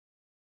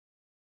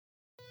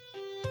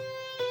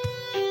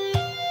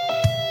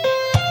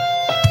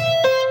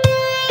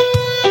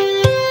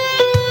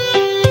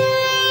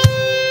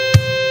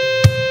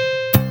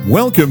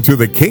Welcome to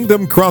the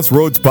Kingdom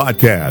Crossroads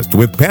Podcast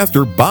with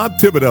Pastor Bob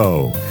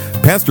Thibodeau.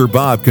 Pastor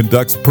Bob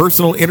conducts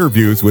personal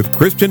interviews with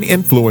Christian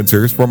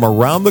influencers from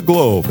around the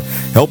globe,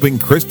 helping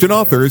Christian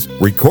authors,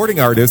 recording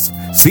artists,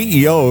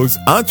 CEOs,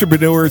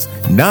 entrepreneurs,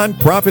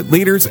 nonprofit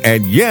leaders,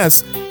 and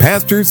yes,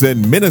 pastors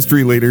and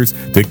ministry leaders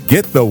to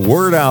get the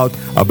word out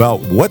about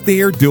what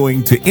they are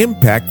doing to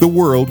impact the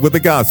world with the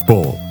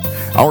gospel.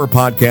 Our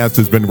podcast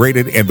has been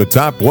rated in the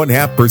top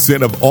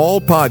 0.5% of all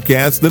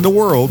podcasts in the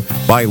world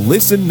by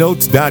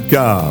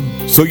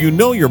ListenNotes.com, so you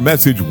know your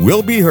message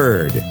will be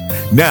heard.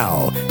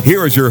 Now,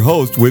 here is your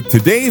host with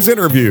today's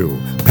interview,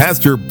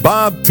 Pastor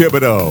Bob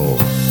Thibodeau.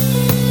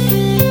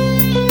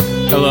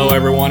 Hello,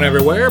 everyone,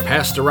 everywhere.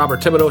 Pastor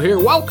Robert Thibodeau here.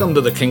 Welcome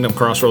to the Kingdom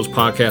Crossroads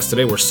Podcast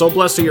today. We're so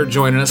blessed that you're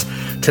joining us.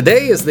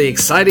 Today is the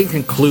exciting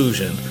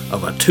conclusion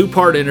of a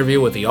two-part interview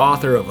with the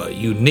author of a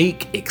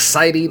unique,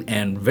 exciting,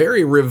 and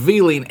very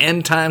revealing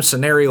end-time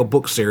scenario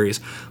book series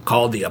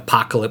called The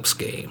Apocalypse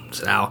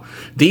Games. Now,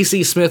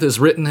 D.C. Smith has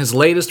written his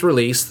latest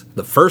release,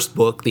 the first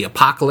book, The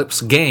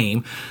Apocalypse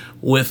Game,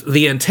 with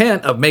the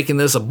intent of making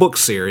this a book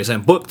series,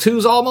 and book 2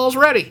 is almost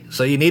ready.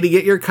 So you need to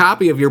get your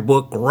copy of your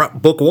book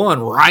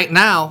 1 right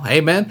now.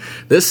 Amen.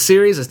 This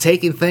series is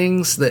taking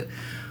things that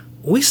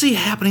we see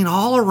happening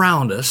all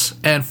around us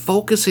and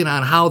focusing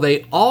on how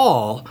they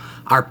all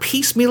are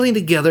piecemealing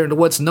together into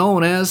what's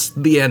known as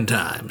the end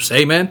times.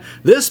 Amen.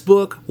 This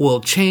book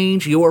will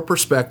change your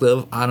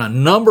perspective on a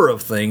number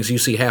of things you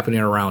see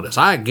happening around us.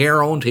 I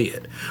guarantee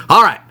it.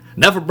 All right.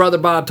 Enough of Brother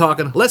Bob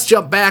talking. Let's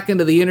jump back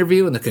into the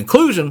interview and the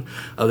conclusion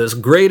of this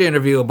great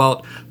interview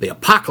about the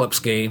Apocalypse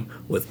Game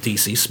with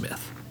D.C.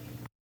 Smith.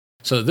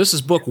 So this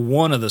is book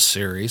 1 of the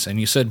series, and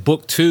you said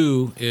book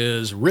 2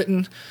 is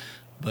written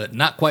but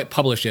not quite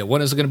published yet.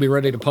 When is it going to be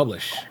ready to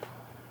publish?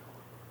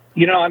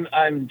 You know,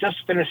 I'm just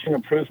finishing a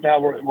proof now.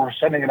 We're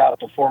sending it out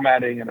to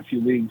formatting in a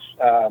few weeks,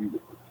 and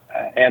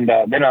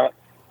then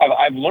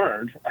I've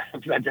learned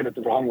I did it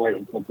the wrong way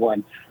with book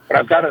 1, but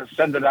I've got to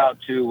send it out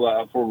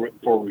to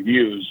for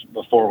reviews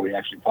before we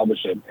actually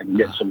publish it and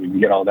get so we can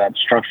get all that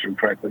structured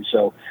correctly.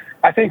 So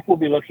I think we'll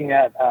be looking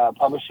at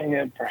publishing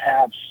it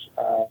perhaps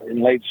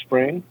in late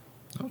spring.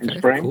 Okay, in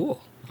spring.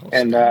 Cool.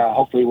 And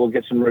hopefully we'll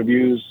get some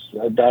reviews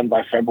done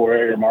by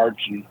February or March,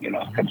 and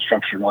kind of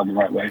structured all the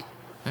right way.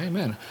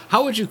 Amen.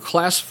 How would you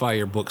classify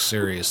your book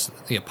series,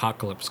 The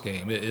Apocalypse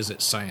Game? Is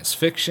it science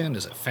fiction?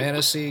 Is it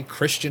fantasy?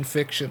 Christian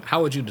fiction?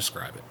 How would you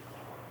describe it?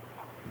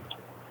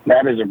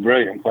 That is a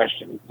brilliant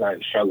question that I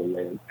struggle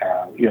with.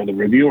 The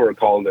reviewer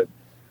called it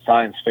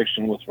science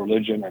fiction with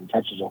religion and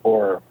touches of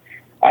horror.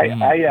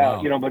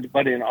 Wow.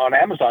 But on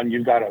Amazon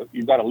you've got a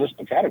list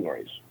of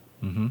categories,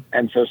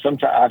 and so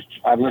sometimes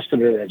I've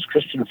listed it as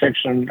Christian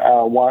fiction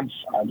once.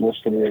 I've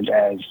listed it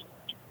as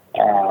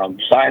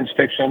science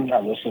fiction.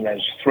 I've listed it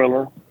as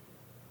thriller,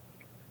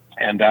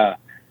 and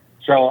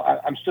so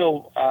I'm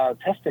still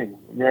testing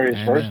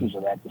various versions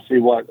of that to see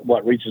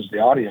what reaches the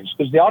audience.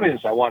 Because the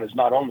audience I want is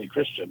not only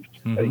Christian.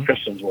 I think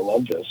Christians will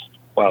love this.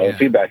 Well, the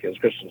feedback is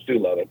Christians do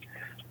love it.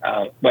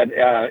 But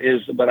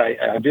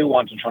I do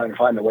want to try and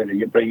find a way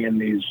to bring in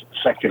these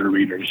secular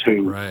readers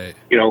who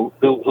who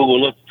will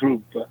look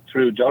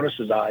through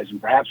Jonas's eyes and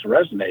perhaps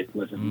resonate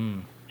with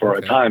him for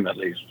a time at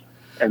least,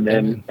 and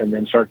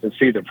then start to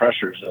see the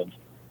pressures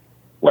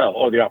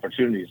or the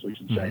opportunities, we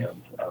should say,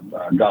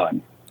 of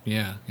God.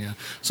 Yeah.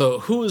 So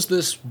who is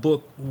this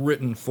book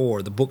written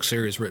for, the book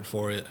series written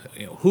for?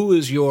 Who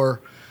is your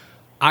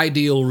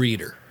ideal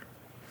reader?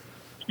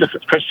 The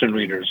Christian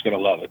reader is going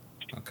to love it.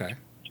 Okay.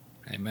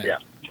 Amen. Yeah,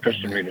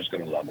 Christian reader is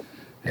going to love it.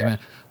 Yeah. Amen.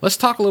 Let's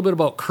talk a little bit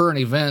about current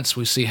events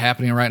we see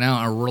happening right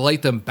now and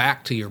relate them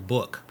back to your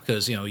book,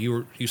 because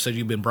you said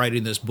you've been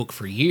writing this book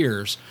for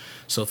years,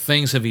 so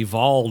things have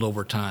evolved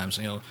over time.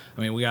 So,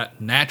 we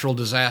got natural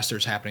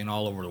disasters happening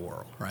all over the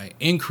world, right?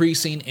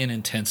 Increasing in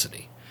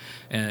intensity.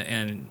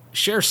 And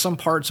share some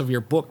parts of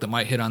your book that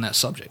might hit on that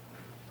subject.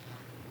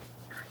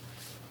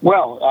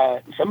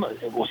 Well, some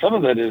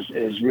of it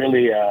is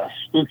really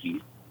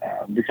spooky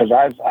because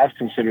I've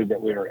considered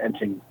that we are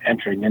entering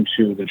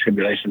into the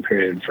tribulation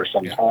period for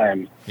some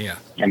time. Yeah.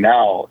 And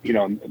now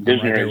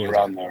visionaries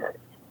around there,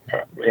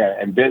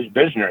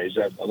 visionaries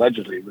have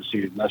allegedly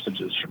received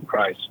messages from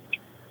Christ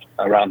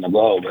around the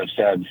globe have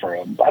said for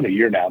about a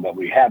year now that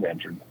we have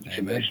entered the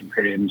tribulation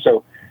period, and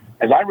so.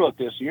 As I wrote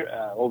this year,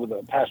 over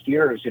the past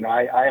years,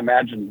 I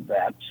imagined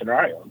that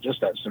scenario,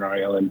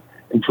 and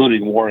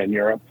including war in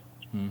Europe.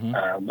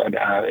 But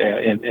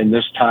in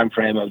this time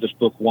frame of this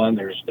book 1,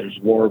 there's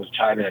war with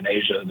China and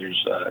Asia.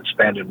 There's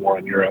expanded war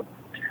in Europe.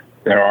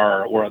 They're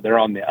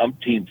on the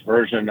umpteenth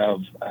version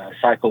of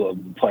cycle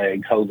of the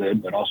plague,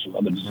 COVID, but also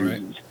other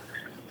diseases.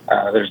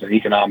 Right. There's an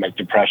economic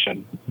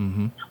depression.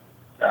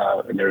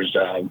 There's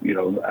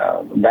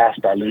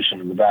vast dilution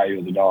of the value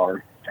of the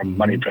dollar from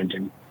money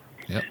printing.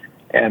 Yep.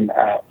 And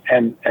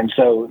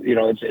so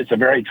it's a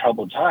very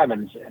troubled time,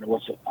 and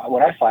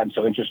what I find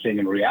so interesting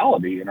in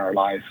reality in our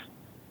life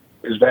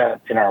is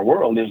that in our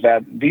world is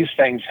that these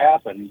things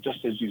happen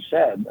just as you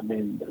said.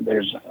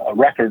 There's a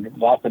record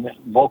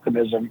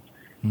volcanism.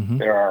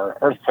 There are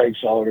earthquakes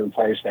all over the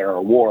place. There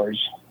are wars.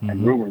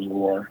 and rumors of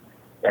war.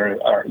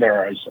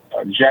 There is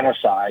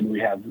genocide. We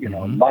have,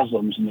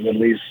 Muslims in the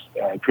Middle East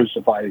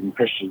crucifying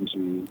Christians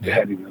and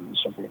beheading them and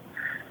so forth.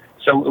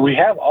 So we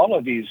have all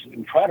of these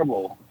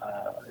incredible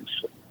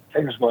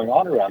things going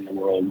on around the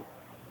world,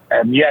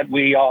 and yet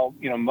we all,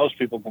 most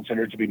people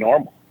consider it to be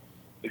normal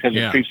because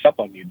it creeps up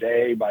on you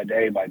day by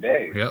day by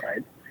day,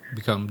 right?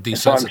 Become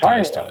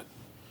desensitized to it.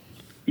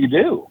 You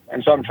do.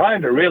 And so I'm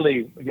trying to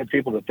really get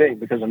people to think,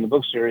 because in the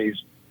book series,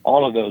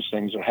 all of those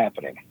things are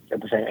happening at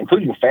the same,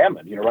 including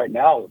famine. Right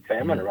now,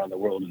 famine around the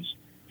world is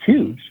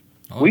huge.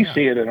 We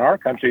see it in our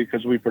country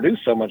because we produce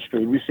so much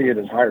food. We see it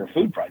as higher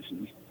food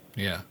prices.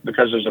 Yeah.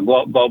 Because there's a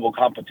global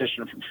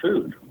competition for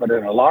food. But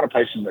in a lot of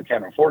places that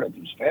can't afford it,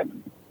 there's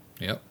famine.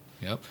 Yep.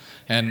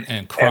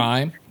 And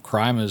crime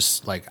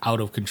is like out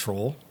of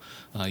control.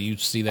 You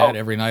see that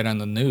every night on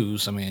the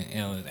news. I mean,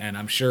 and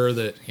I'm sure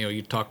that,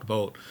 you talked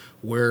about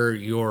where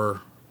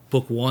your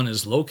book 1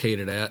 is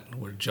located at,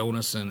 where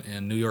Jonas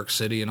and New York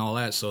City and all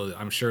that. So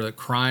I'm sure that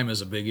crime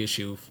is a big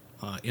issue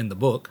in the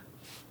book.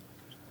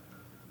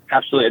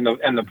 Absolutely.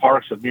 And the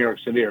parks of New York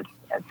City are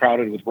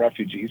crowded with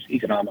refugees,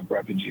 economic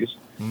refugees,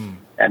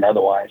 and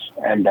otherwise.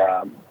 And,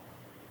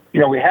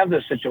 we have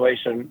this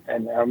situation,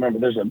 and I remember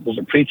there's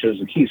a preacher,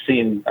 there's a key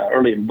scene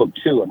early in book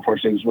 2,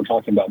 unfortunately, we're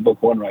talking about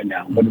book 1 right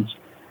now, but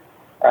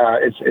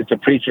it's a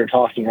preacher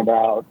talking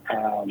about,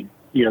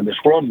 this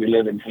world we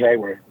live in today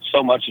where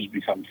so much has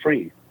become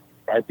free,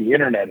 right? The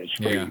internet is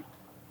free. Yeah.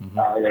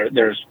 Mm-hmm.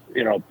 There's,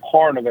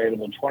 porn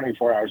available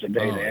 24 hours a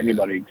day to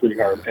anybody, including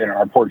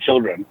our poor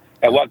children,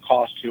 at what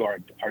cost to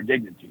our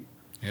dignity.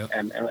 Yep.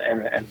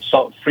 And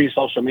so free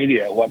social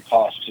media at what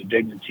cost to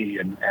dignity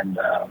and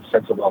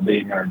sense of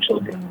well-being in our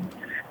children.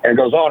 And it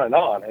goes on. And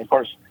of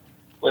course,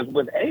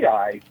 with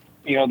AI,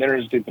 there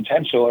is the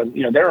potential, and,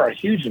 there are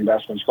huge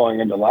investments going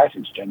into life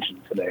extension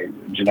today,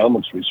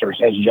 genomics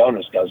research, as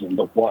Jonas does in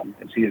book 1.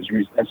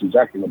 That's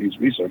exactly what he's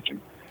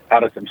researching, how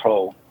to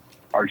control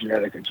our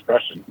genetic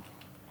expression,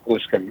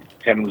 which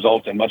can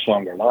result in much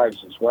longer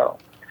lives as well.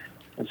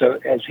 And so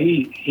as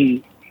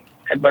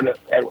but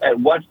at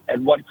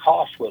what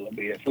cost will it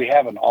be? If we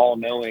have an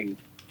all-knowing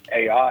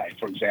AI,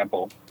 for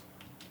example,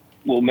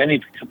 will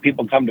many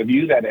people come to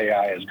view that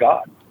AI as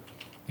God?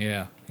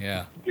 Yeah.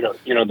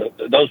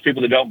 Those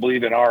people that don't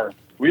believe in our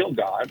real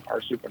God,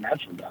 our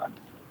supernatural God,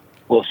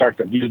 will start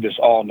to view this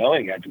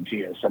all-knowing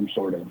entity as some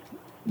sort of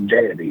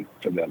deity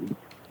to them.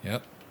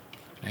 Yep.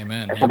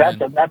 Amen. And so that's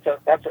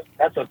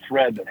a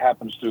thread that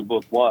happens through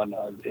book 1,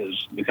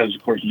 is because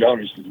of course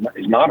Jonas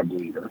is not a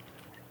believer.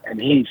 And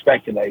he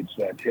speculates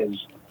that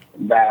his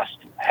vast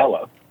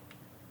Hela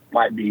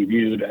might be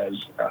viewed as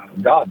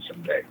God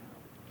someday.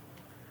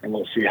 And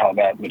we'll see how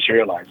that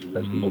materializes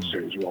as the book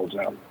series rolls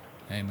out.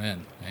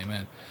 Amen.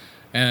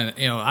 And,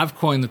 I've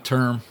coined the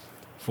term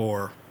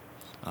for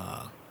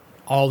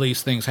all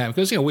these things happen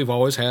because, we've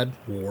always had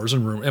wars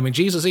and rumors. I mean,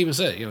 Jesus even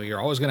said, you're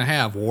always going to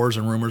have wars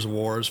and rumors of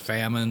wars,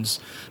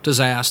 famines,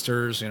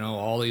 disasters,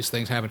 all these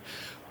things happen.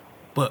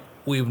 But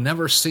we've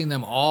never seen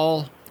them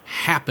all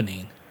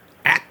happening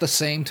at the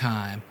same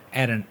time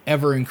at an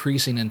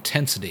ever-increasing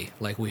intensity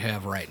like we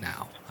have right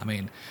now. I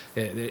mean,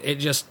 it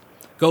just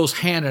goes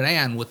hand in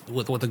hand with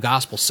what the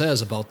gospel says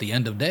about the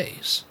end of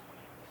days.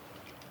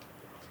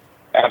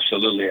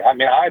 Absolutely. I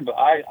mean,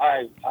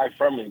 I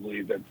firmly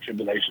believe that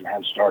tribulation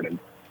has started.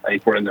 I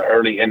think we're in the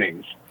early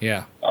innings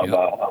of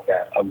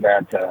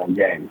that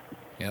game.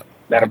 Yep.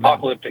 That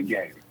apocalyptic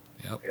game.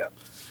 Yep.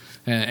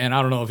 And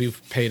I don't know if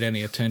you've paid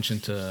any attention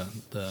to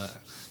the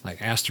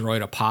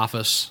asteroid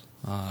Apophis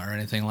or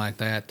anything like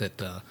that.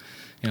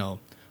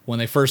 When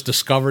they first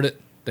discovered it,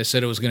 they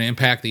said it was going to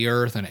impact the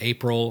Earth in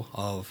April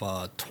of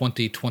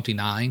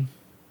 2029.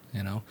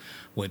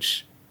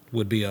 Which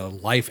would be a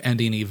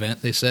life-ending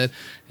event, they said.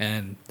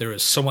 And there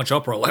was so much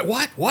uproar, like,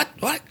 what?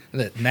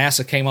 That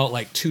NASA came out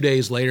 2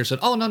 days later and said,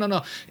 oh,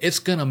 no, it's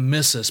going to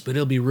miss us, but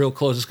it'll be real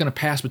close. It's going to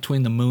pass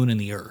between the moon and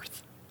the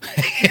Earth.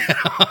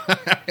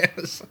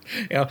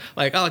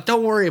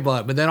 Don't worry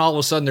about it. But then all of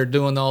a sudden they're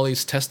doing all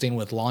these testing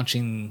with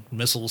launching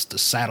missiles to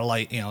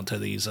satellite, to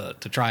these, to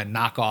try and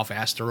knock off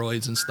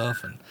asteroids and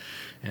stuff.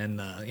 And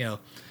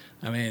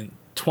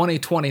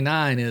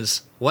 2029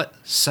 is,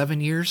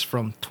 7 years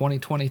from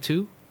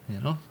 2022?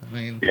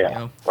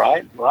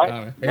 Right.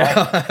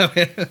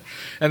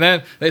 And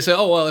then they say,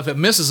 oh, well, if it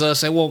misses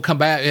us, it won't come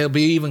back. It'll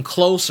be even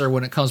closer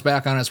when it comes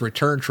back on its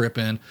return trip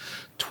in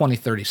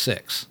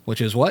 2036,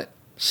 which is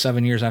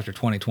 7 years after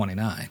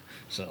 2029.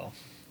 So,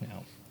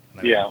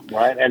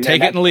 right. And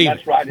take it and leave.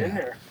 That's right in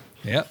there.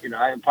 Yep.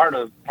 Part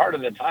of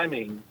the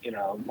timing,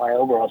 my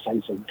overall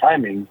sense of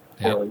timing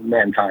for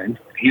mankind,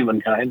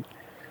 humankind,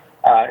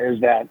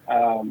 is that.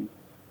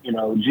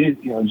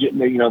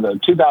 The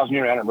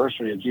 2,000-year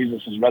anniversary of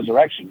Jesus'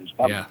 resurrection is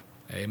coming. Yeah,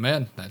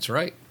 amen. That's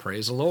right.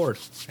 Praise the Lord.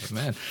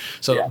 Amen.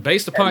 So,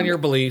 based upon your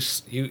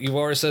beliefs, you've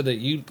already said that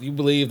you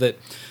believe that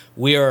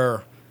we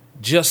are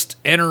just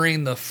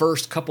entering the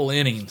first couple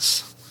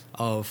innings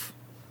of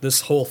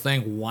this whole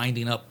thing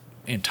winding up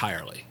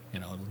entirely.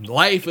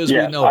 Life as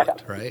we know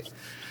it, right?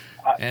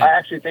 I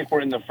actually think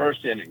we're in the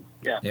first inning.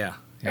 Yeah. Yeah.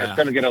 And it's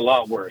going to get a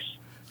lot worse.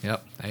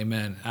 Yep.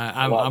 Amen.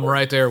 I'm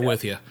right there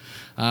with you.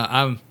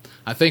 I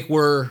think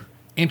we're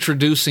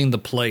introducing the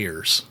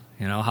players.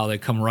 You know how they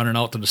come running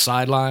out to the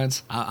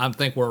sidelines. I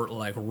think we're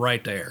like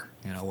right there.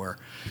 You know where,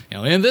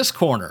 in this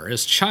corner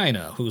is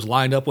China, who's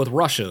lined up with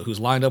Russia, who's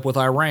lined up with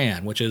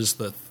Iran, which is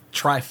the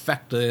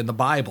trifecta in the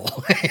Bible,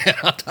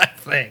 type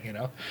thing.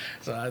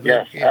 So I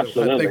think,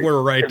 absolutely. I think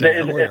we're right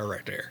there. We're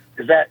right there.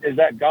 Is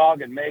that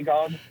Gog and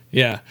Magog?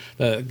 Yeah.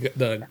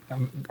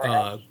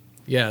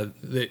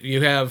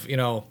 You have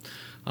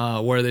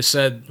where they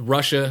said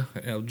Russia,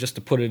 just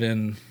to put it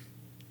in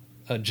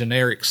a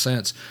generic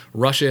sense,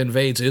 Russia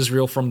invades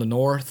Israel from the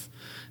north,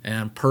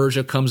 and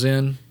Persia comes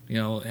in,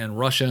 and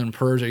Russia and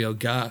Persia,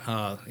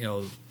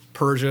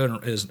 Persia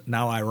is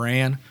now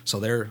Iran, so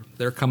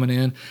they're coming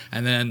in,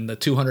 and then the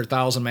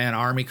 200,000 man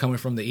army coming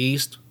from the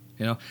east,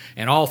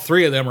 and all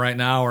three of them right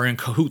now are in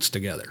cahoots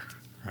together,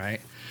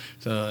 right?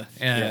 So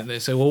they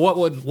say, well,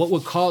 what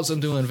would cause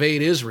them to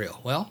invade Israel?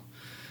 Well,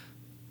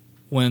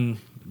 when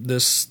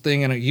this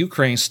thing in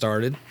Ukraine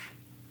started,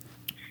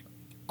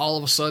 all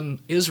of a sudden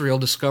Israel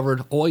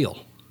discovered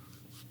oil,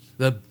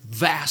 the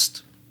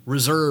vast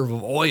reserve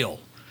of oil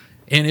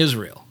in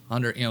Israel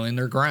in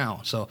their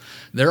ground. So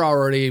they're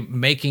already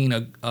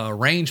making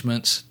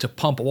arrangements to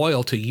pump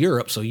oil to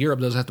Europe, so Europe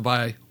doesn't have to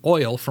buy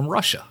oil from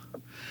Russia.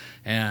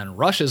 And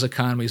Russia's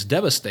economy is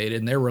devastated,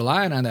 and they're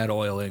relying on that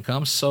oil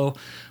income. So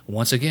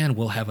once again,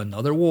 we'll have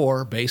another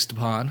war based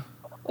upon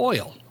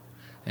oil,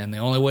 and the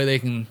only way they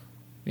can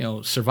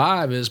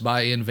survive is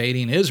by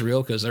invading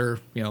Israel, because they're,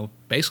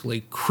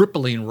 basically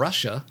crippling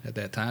Russia at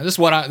that time. This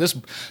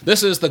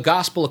is the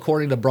gospel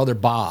according to Brother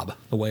Bob,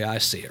 the way I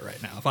see it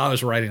right now, if I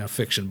was writing a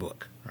fiction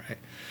book, right?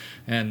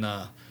 And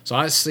so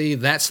I see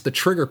that's the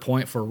trigger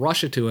point for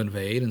Russia to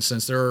invade, and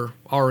since they're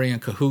already in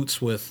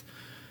cahoots with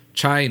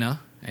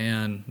China,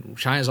 and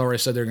China's already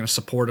said they're going to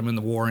support them in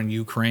the war in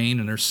Ukraine,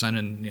 and they're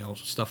sending,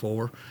 stuff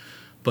over,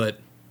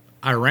 but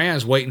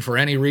Iran's waiting for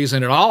any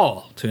reason at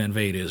all to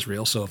invade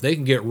Israel. So if they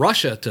can get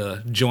Russia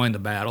to join the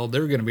battle,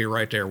 they're going to be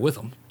right there with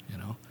them.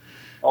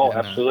 Oh,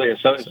 and, absolutely.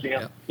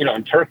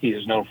 And Turkey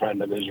is no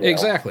friend of Israel.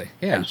 Exactly.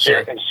 Yeah. And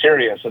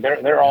Syria. So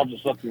they're all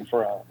just looking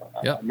for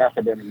a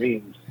method and a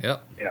means.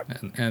 Yep.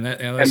 And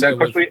then of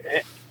course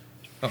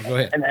go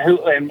ahead.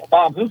 And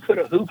Bob, who could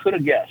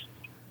have guessed?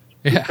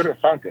 Yeah. Who could have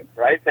thunk it?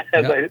 Right.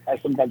 As I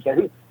sometimes say,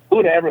 who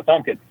would have ever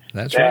thunk it?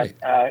 That's right.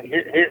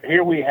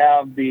 Here we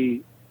have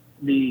the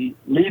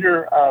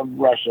leader of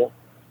Russia,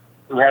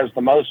 who has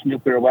the most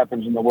nuclear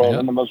weapons in the world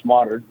and the most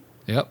modern,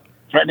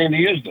 threatening to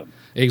use them.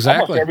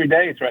 Exactly. Almost every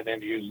day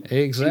threatening to use them.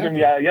 Exactly.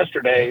 Even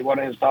yesterday, one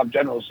of his top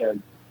generals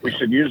said we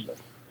should use them.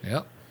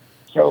 Yep.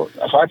 So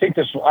I think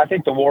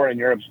the war in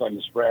Europe is going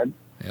to spread.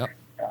 Yep.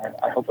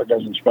 I hope it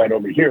doesn't spread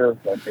over here,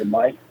 but it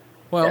might.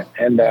 Well,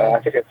 and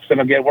I think it's going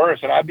to get worse.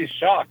 And I'd be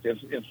shocked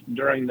if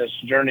during this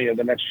journey of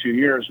the next few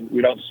years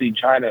we don't see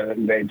China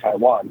invade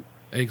Taiwan.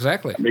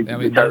 Exactly.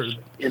 Because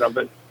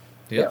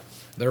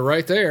they're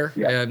right there,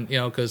 yeah. And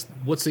because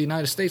what's the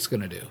United States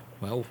going to do?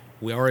 Well,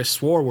 we already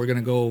swore we're going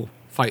to go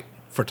fight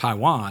for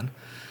Taiwan,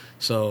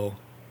 so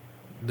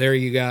there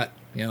you got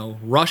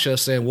Russia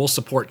saying we'll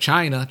support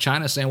China,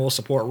 China saying we'll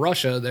support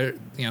Russia. They're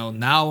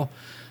now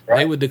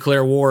they would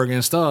declare war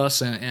against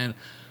us, and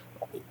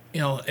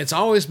it's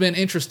always been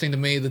interesting to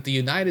me that the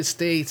United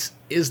States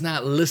is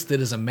not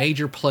listed as a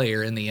major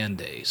player in the end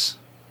days.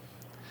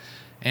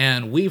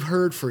 And we've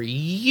heard for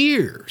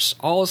years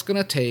all it's going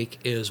to take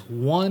is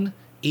one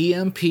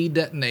EMP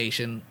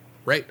detonation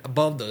right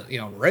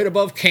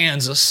above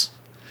Kansas,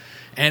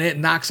 and it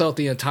knocks out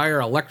the entire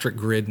electric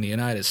grid in the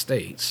United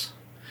States.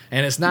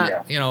 And it's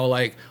not,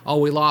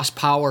 we lost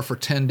power for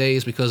 10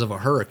 days because of a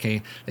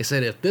hurricane. They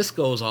said if this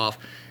goes off,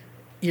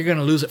 you're going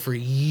to lose it for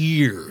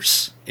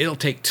years. It'll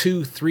take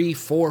 2, 3,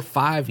 4,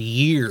 5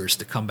 years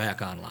to come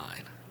back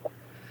online.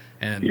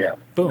 And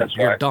boom,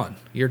 you're done.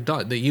 You're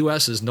done. The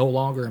U.S. is no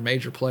longer a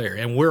major player,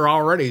 and we're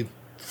already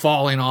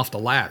falling off the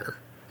ladder.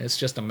 It's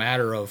just a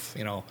matter of,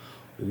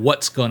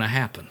 what's going to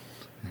happen.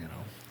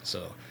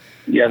 So.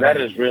 Yeah, that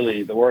is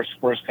really the worst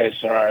case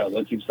scenario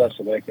that keeps us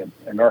awake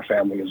and our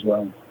family as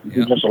well.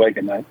 Keeps us awake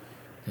at night.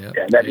 Yep.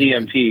 Yeah, that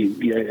EMP,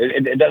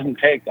 it doesn't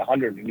take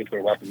 100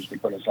 nuclear weapons to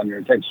put us under.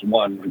 It takes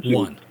one or two.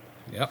 One.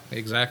 Yep,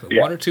 exactly.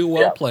 Yeah. One or two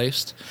well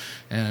placed,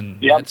 and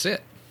that's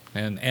it.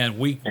 And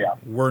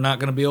we're not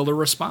going to be able to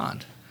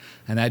respond.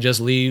 And that just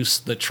leaves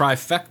the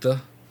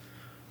trifecta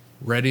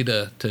ready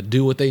to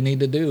do what they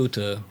need to do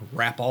to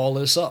wrap all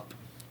this up.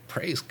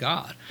 Praise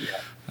God. Yeah.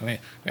 I mean,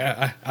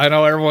 I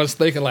know everyone's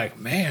thinking like,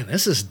 man,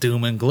 this is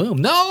doom and gloom.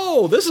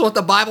 No, this is what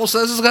the Bible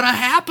says is going to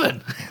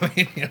happen.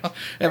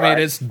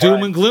 It's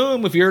doom and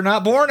gloom if you're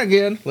not born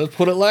again. Let's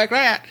put it like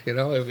that.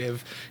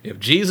 If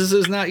Jesus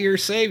is not your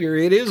Savior,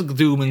 it is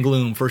doom and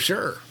gloom for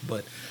sure.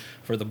 But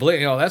for the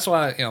that's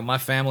why my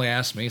family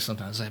asks me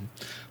sometimes, they say,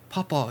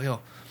 Papa,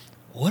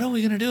 what are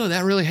we going to do if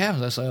that really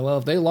happens? I say, well,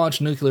 if they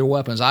launch nuclear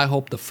weapons, I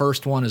hope the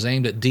first one is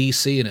aimed at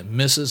D.C. and it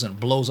misses and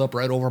blows up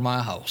right over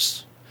my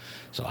house.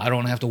 So I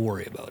don't have to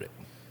worry about it.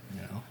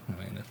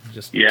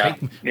 Just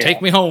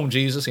take me home,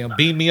 Jesus.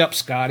 Beam me up,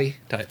 Scotty,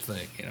 type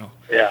thing.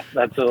 Yeah,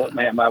 that's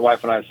man. My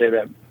wife and I say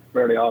that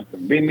fairly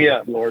often. Beam me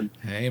up, Lord.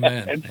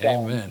 Amen.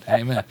 Amen.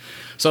 Amen.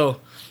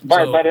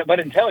 But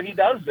until he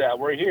does that,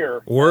 we're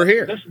here. We're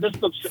here.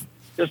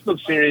 This book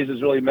series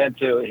is really meant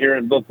to. Here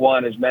in book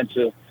 1 is meant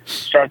to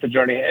start the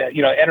journey.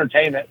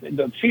 Entertain it.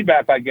 The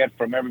feedback I get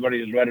from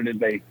everybody who's read it is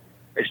they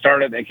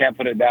start it, they can't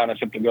put it down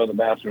except to go to the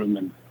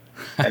bathroom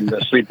and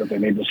sleep if they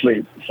need to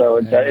sleep. So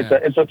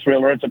it's a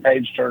thriller. It's a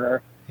page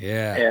turner.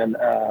 Yeah.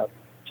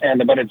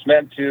 But it's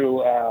meant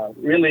to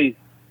really.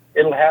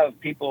 It'll have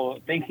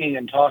people thinking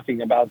and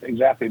talking about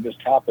exactly this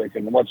topic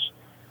and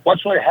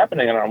what's really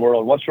happening in our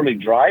world. What's really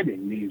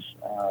driving these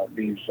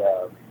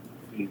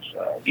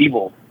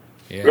evil.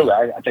 Yeah. Really,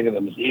 I think of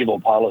them as evil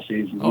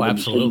policies and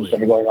decisions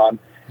that are going on,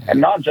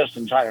 and not just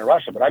in China and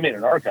Russia, but I mean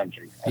in our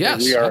country.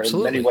 We are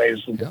in many ways.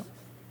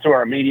 Through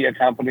our media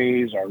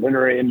companies, our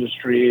literary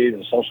industry,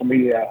 the social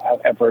media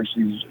efforts,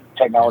 these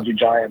technology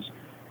giants,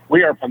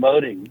 we are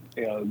promoting,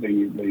 some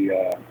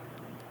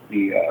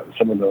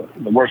of the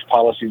worst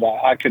policies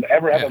I could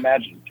ever have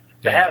imagined.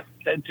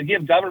 To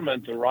give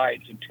government the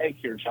right to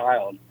take your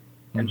child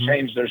and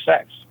change their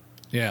sex.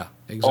 Yeah,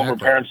 exactly. Over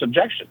parents'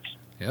 objections.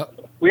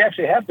 Yep. We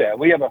actually have that.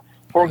 We have a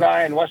poor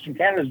guy in Western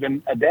Canada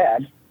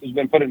who's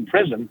been put in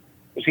prison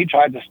because he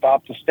tried to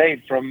stop the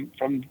state from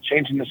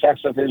changing the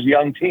sex of his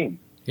young teen.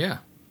 Yeah.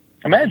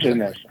 Imagine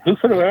this. Who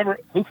could have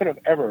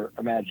ever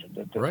imagined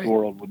that the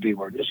world would be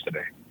where it is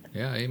today?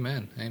 Yeah,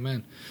 amen.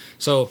 Amen.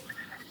 So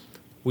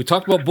we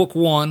talked about book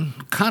 1.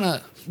 Kind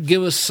of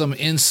give us some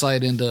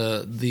insight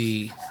into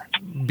the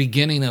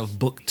beginning of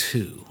book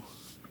 2,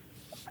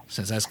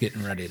 since that's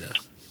getting ready to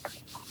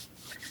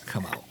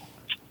come out.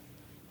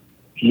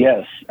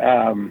 Yes.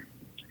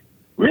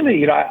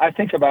 Really, I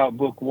think about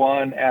book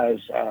 1 as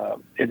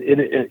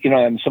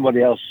and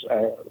somebody else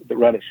that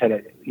read it said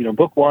it.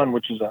 Book 1,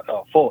 which is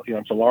a full,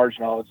 it's a large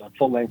novel, it's a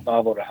full-length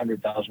novel at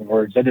 100,000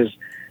 words. It is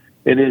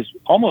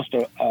almost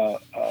a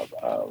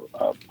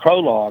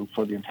prologue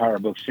for the entire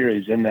book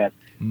series. In that,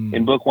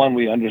 in book 1,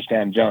 we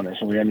understand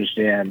Jonas, and we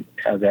understand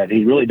that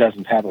he really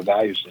doesn't have a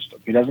value system.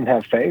 He doesn't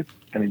have faith,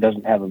 and he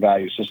doesn't have a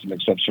value system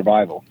except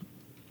survival.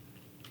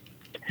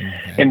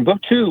 Okay. In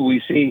book 2, we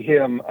see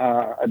him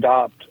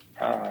adopt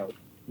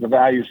the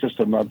value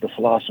system of the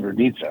philosopher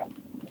Nietzsche,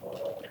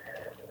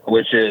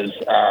 which is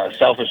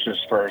selfishness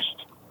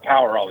first,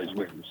 power always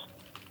wins.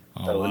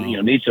 So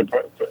Nietzsche,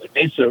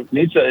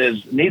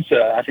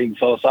 I think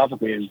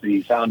philosophically is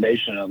the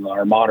foundation of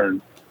our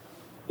modern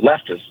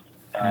leftist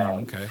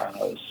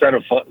set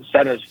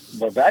of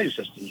value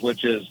systems,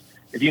 which is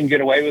if you can get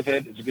away with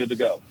it, it's good to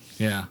go.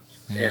 Yeah.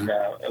 And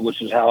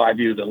which is how I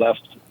view the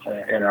left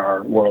in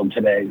our world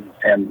today.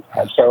 And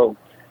so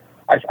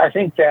I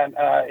think that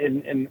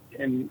in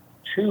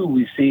 2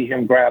 we see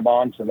him grab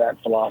onto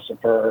that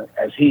philosopher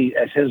as he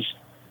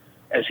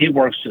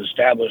works to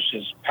establish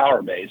his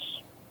power base.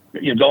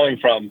 Going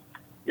from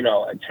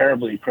a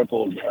terribly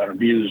crippled,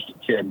 abused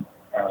kid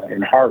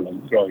in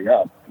Harlem growing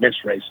up,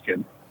 mixed race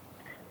kid.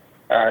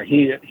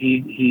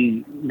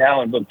 He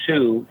now in book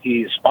 2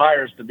 he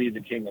aspires to be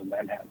the king of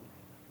Manhattan.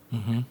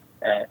 Mm-hmm.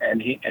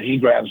 And he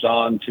grabs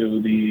on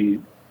to the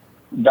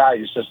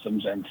value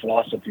systems and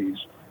philosophies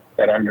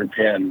that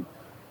underpin,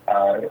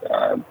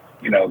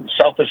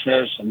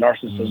 selfishness and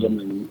narcissism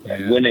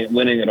and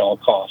winning at all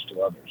costs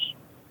to others,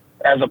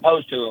 as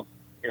opposed to,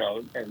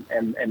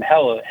 and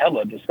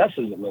Hella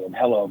discusses it with him.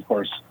 Hella, of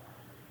course,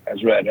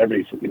 has read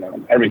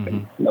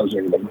everything, knows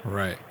everything.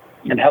 Right.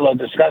 And Hella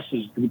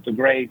discusses the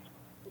great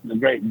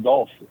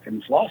gulf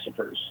in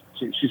philosophers.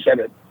 She said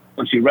it.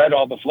 When she read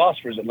all the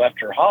philosophers, it left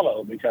her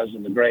hollow because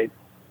of the great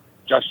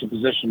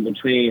juxtaposition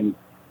between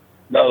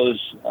those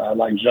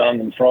like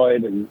Jung and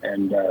Freud and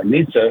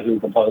Nietzsche, who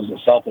propose that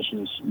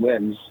selfishness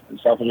wins and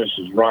selfishness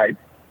is right.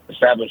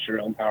 Establish your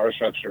own power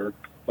structure.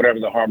 Whatever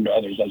the harm to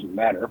others doesn't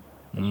matter.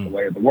 That's the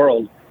way of the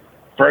world.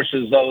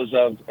 Versus those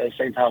of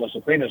St. Thomas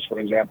Aquinas, for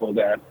example,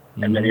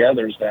 and many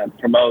others that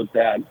promote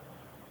that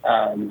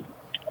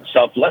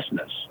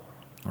selflessness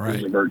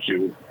is a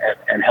virtue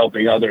and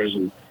helping others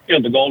and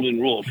the golden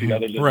rule, treat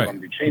others as you want to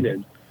be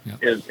treated,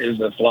 is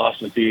the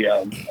philosophy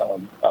of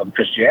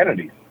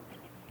Christianity.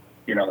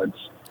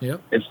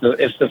 It's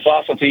the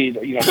philosophy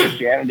that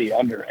Christianity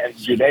under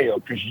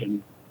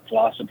Judeo-Christian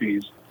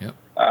philosophies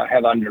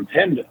have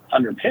underpinned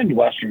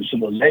Western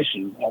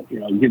civilization.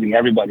 Giving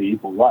everybody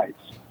equal rights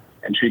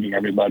and treating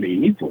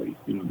everybody equally.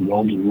 The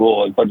golden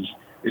rule, but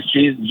it's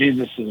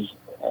Jesus's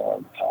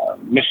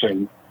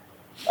mission,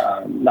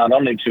 not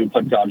only to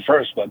put God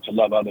first, but to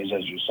love others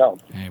as yourself.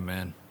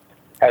 Amen.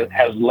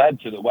 Has led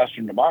to the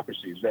Western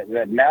democracies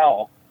that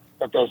now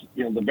that those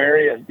the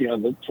various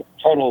the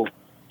total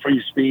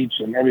free speech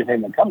and everything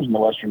that comes in the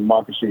Western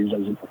democracies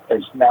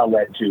has now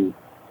led to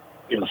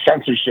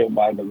censorship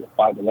by the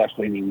left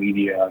leaning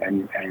media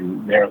and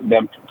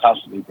them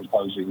constantly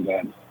proposing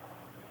that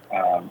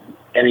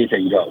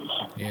anything goes.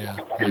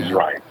 Is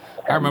right.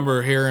 I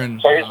remember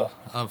hearing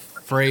a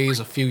phrase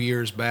a few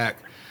years back.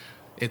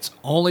 It's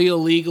only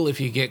illegal if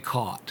you get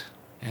caught.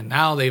 And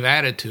now they've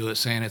added to it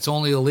saying it's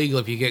only illegal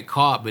if you get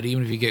caught, but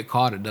even if you get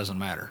caught, it doesn't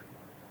matter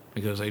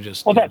because they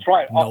just that's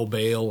right. No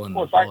bail and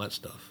all that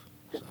stuff.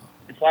 So.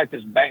 It's like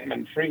this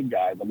Bankman-Fried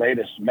guy, the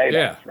latest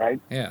Madoff, right?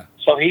 Yeah.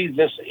 So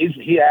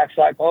he acts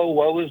like, oh,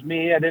 woe is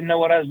me. I didn't know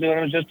what I was doing.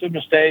 It was just a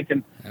mistake.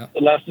 And the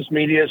leftist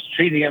media is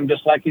treating him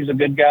just like he's a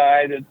good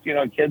guy, that,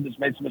 a kid that's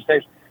made some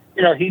mistakes.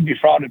 He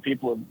defrauded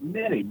people of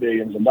many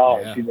billions of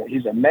dollars. Yeah.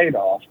 He's a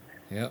Madoff.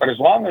 Yeah. But as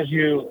long as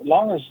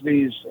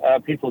these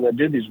people that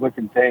do these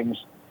wicked things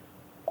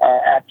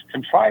act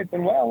contrite,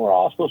 then, well, we're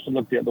all supposed to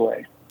look the other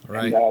way.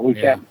 Right. And we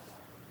can't,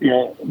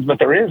 but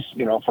there is,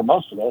 for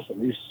most of us, at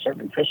least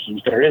certainly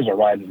Christians, there is a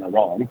right and a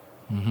wrong.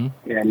 Mm-hmm.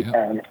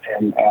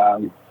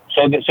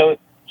 So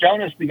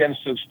Jonas begins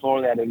to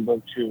explore that in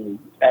book 2,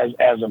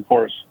 as of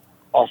course,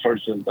 all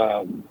sorts of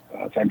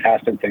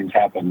fantastic things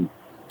happen.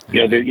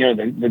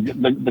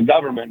 The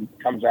government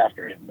comes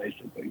after him,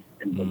 basically,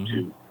 in book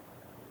 2.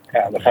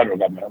 The federal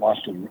government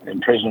wants to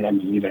imprison him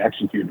and even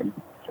execute him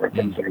for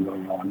things that are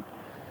going on.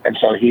 And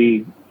so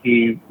he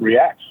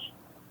reacts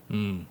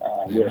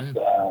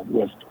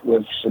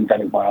with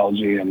synthetic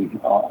biology, and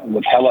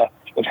with hell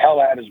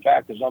at his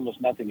back, there's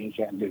almost nothing he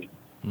can't do.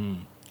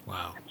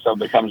 Wow! So it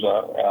becomes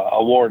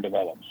a war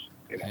develops.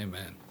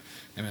 Amen.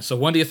 So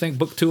when do you think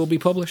book 2 will be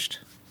published?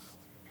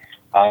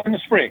 In the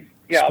spring.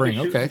 Yeah, spring.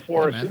 Okay. As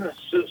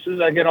soon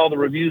as I get all the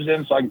reviews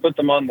in, so I can put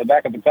them on the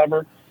back of the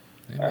cover.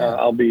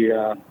 I'll be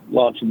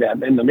launching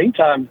that. In the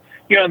meantime,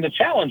 and the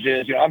challenge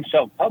is, I'm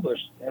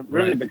self-published,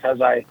 really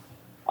because I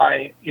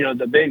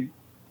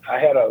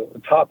had a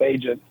top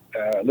agent,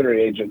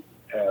 literary agent,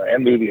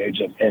 and movie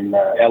agent in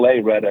L.A.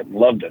 read it and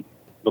loved it.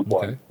 Book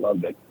 1,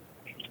 loved it.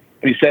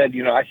 And he said,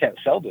 I can't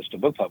sell this to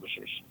book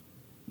publishers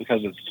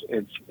because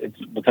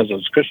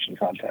it's Christian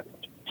content.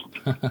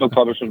 Book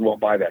publishers won't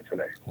buy that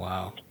today.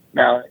 Wow.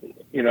 Now,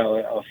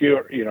 if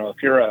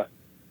you're a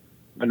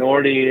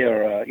minority,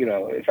 or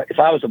if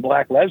I was a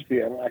black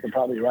lesbian, I could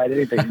probably write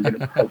anything and get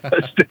it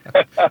published.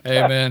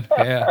 Amen.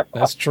 Yeah,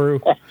 that's true.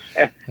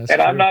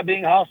 And I'm not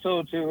being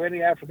hostile to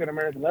any African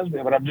American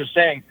lesbian, but I'm just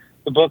saying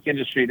the book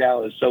industry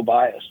now is so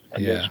biased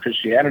against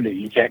Christianity,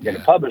 you can't get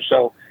it published.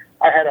 So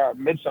I had a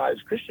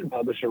mid-sized Christian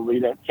publisher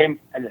read it, and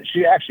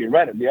she actually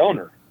read it. The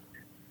owner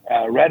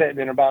read it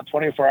in about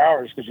 24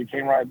 hours because she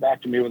came right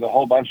back to me with a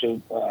whole bunch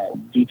of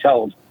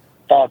detailed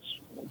thoughts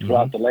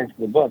throughout the length of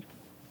the book.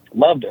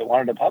 Loved it,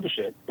 wanted to publish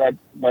it, but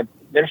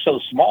they're so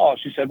small.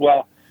 She said,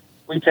 well,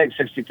 we take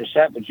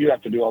 60%, but you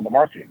have to do all the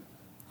marketing.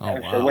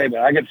 And I said, wait a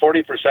minute, I get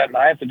 40% and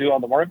I have to do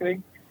all the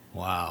marketing?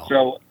 Wow.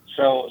 So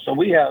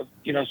we have,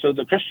 so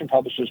the Christian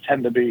publishers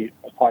tend to be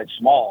quite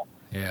small.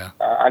 Yeah.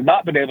 I've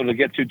not been able to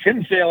get to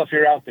Tinsdale, if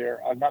you're out there.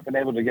 I've not been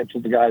able to get to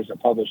the guys that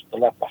published the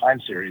Left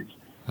Behind series.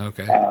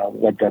 Okay.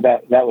 But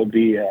that would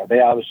be, they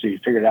obviously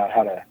figured out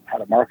how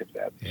to market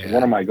that. Yeah. So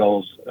one of my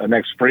goals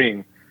next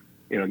spring,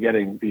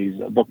 getting these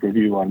book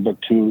review on book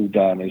 2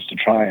 done is to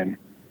try and,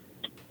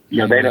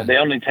 they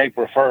only take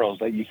referrals.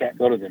 That you can't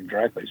go to them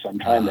directly. So I'm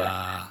trying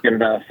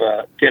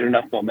to get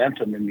enough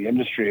momentum in the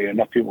industry,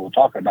 enough people will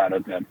talk about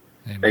it, then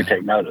they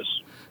take notice.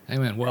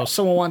 Amen. Well, if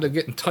someone wanted to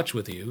get in touch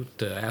with you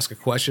to ask a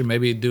question,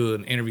 maybe do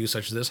an interview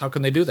such as this, how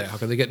can they do that? How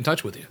can they get in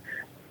touch with you?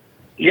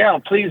 Yeah,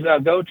 please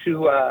go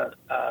to a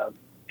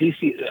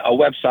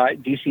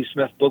website,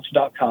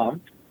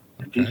 dcsmithbooks.com,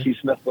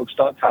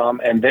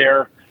 dcsmithbooks.com, and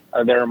there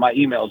are my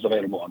emails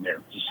available on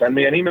there. Just send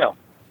me an email.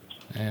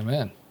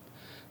 Amen.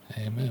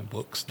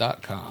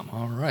 Books.com.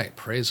 All right.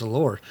 Praise the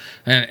Lord.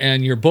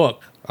 And your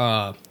book,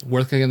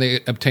 where can they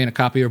obtain a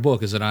copy of your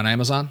book? Is it on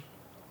Amazon?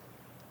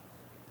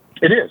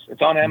 It is.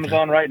 It's on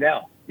Amazon right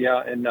now.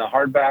 Yeah, in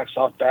hardback,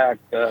 softback,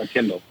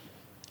 Kindle.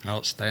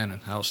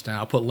 Outstanding.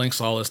 I'll put links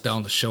to all this down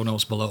in the show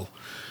notes below.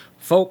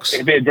 Folks.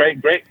 It'd be a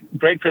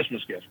great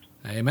Christmas gift.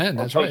 Amen.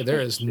 That's right.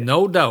 There is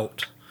no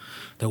doubt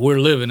that we're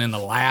living in the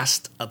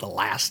last of the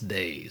last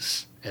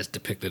days as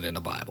depicted in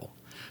the Bible.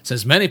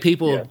 Since many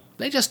people,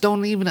 they just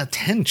don't even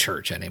attend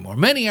church anymore.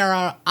 Many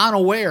are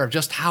unaware of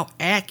just how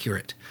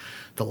accurate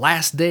the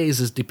last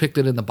days as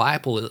depicted in the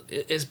Bible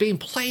is being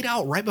played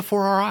out right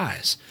before our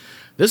eyes.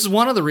 This is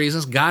one of the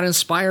reasons God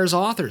inspires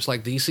authors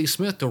like D.C.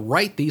 Smith to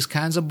write these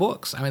kinds of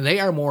books. I mean, they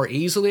are more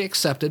easily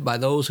accepted by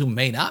those who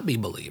may not be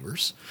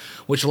believers,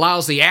 which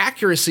allows the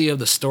accuracy of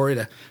the story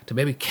to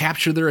maybe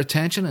capture their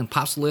attention and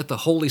possibly let the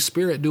Holy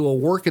Spirit do a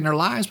work in their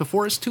lives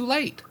before it's too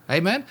late.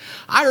 Amen?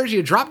 I urge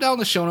you to drop down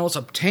the show notes,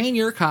 obtain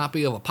your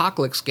copy of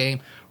Apocalypse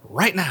Game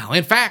right now.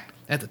 In fact,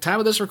 at the time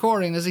of this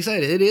recording, as he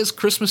said, it is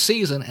Christmas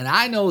season, and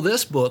I know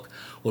this book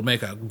would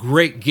make a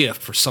great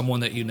gift for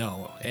someone that you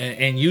know.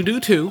 And you do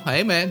too.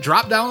 Amen.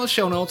 Drop down the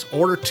show notes,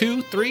 order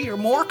 2, 3, or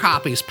more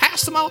copies.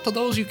 Pass them out to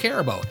those you care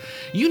about.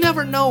 You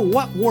never know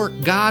what work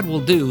God will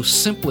do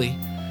simply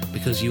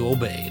because you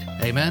obeyed.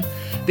 Amen.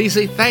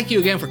 DC, thank you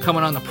again for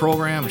coming on the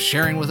program and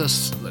sharing with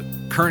us the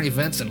current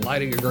events in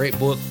light of your great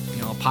book,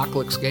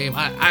 Apocalypse Game.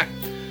 I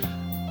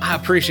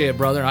appreciate it,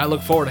 brother. I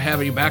look forward to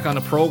having you back on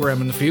the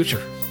program in the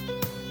future.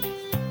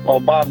 Well,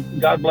 Bob,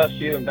 God bless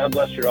you and God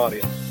bless your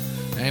audience.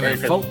 Amen,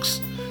 folks.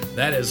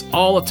 That is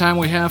all the time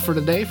we have for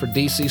today. For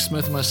DC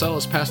Smith and myself,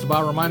 it's Pastor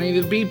Bob reminding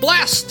you to be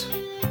blessed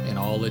in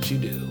all that you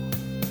do.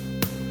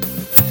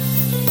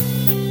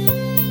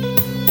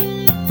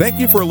 Thank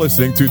you for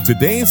listening to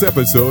today's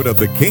episode of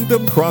the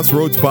Kingdom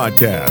Crossroads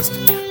Podcast.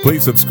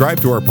 Please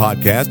subscribe to our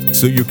podcast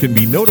so you can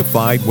be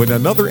notified when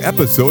another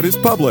episode is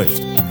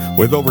published.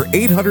 With over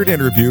 800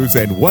 interviews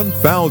and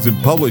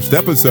 1,000 published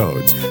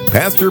episodes,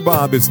 Pastor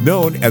Bob is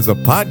known as a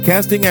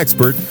podcasting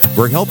expert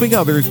for helping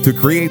others to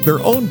create their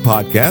own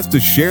podcast to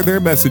share their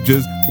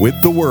messages with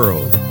the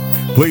world.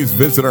 Please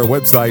visit our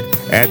website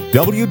at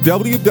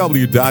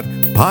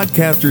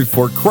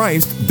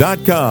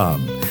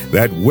www.podcastersforchrist.com.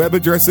 That web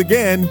address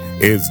again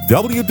is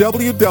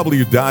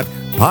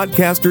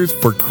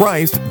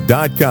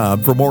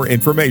www.podcastersforchrist.com for more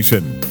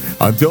information.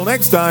 Until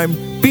next time,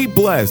 be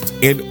blessed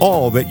in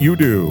all that you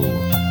do.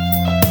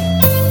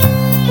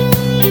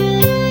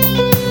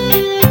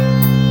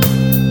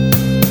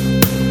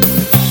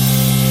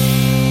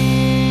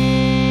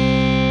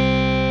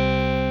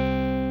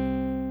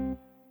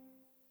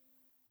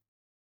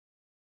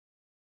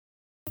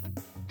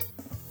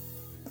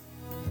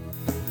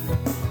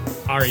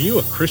 Are you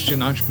a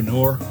Christian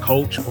entrepreneur,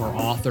 coach, or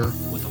author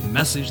with a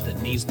message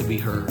that needs to be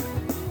heard?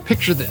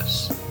 Picture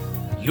this: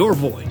 your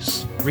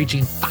voice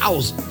reaching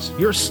thousands,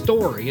 your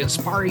story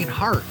inspiring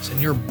hearts,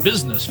 and your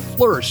business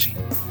flourishing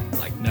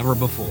like never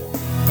before.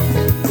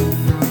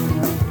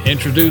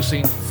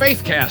 Introducing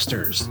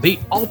Faithcasters, the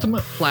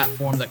ultimate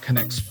platform that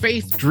connects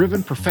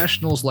faith-driven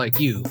professionals like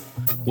you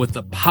with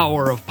the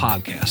power of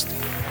podcasting.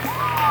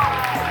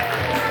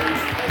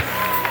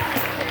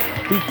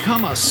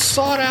 Become a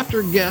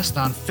sought-after guest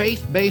on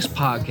faith-based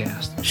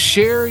podcasts.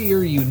 Share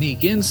your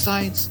unique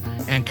insights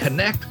and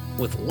connect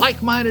with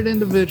like-minded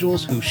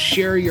individuals who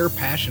share your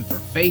passion for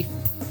faith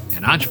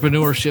and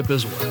entrepreneurship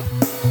as well.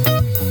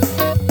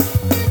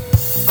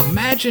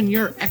 Imagine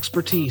your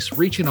expertise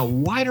reaching a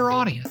wider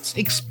audience,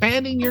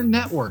 expanding your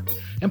network,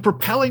 and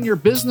propelling your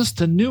business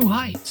to new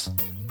heights.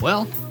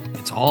 Well,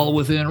 it's all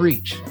within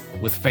reach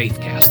with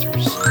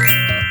Faithcasters.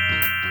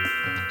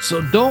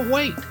 So don't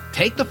wait.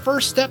 Take the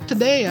first step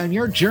today on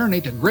your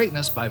journey to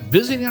greatness by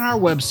visiting our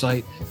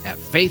website at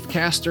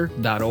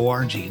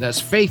faithcaster.org.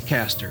 That's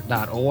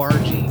faithcaster.org.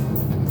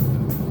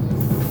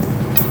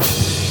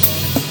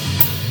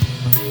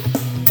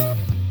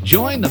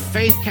 Join the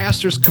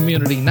Faithcasters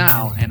community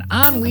now and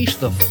unleash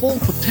the full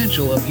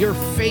potential of your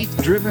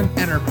faith-driven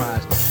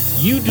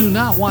enterprise. You do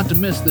not want to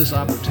miss this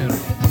opportunity.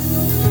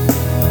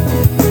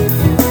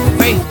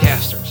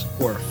 Faithcasters,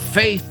 where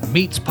faith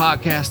meets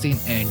podcasting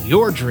and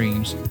your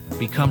dreams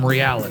become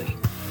reality.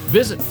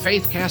 Visit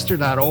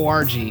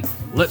faithcaster.org.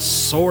 Let's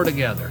soar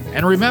together.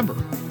 And remember,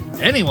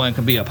 anyone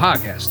can be a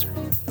podcaster,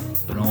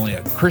 but only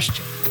a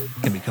Christian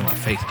can become a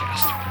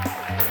faithcaster.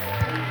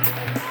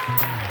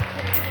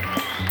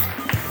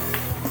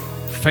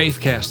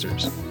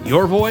 Faithcasters,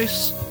 your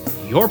voice,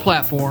 your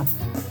platform,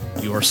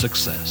 your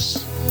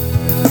success.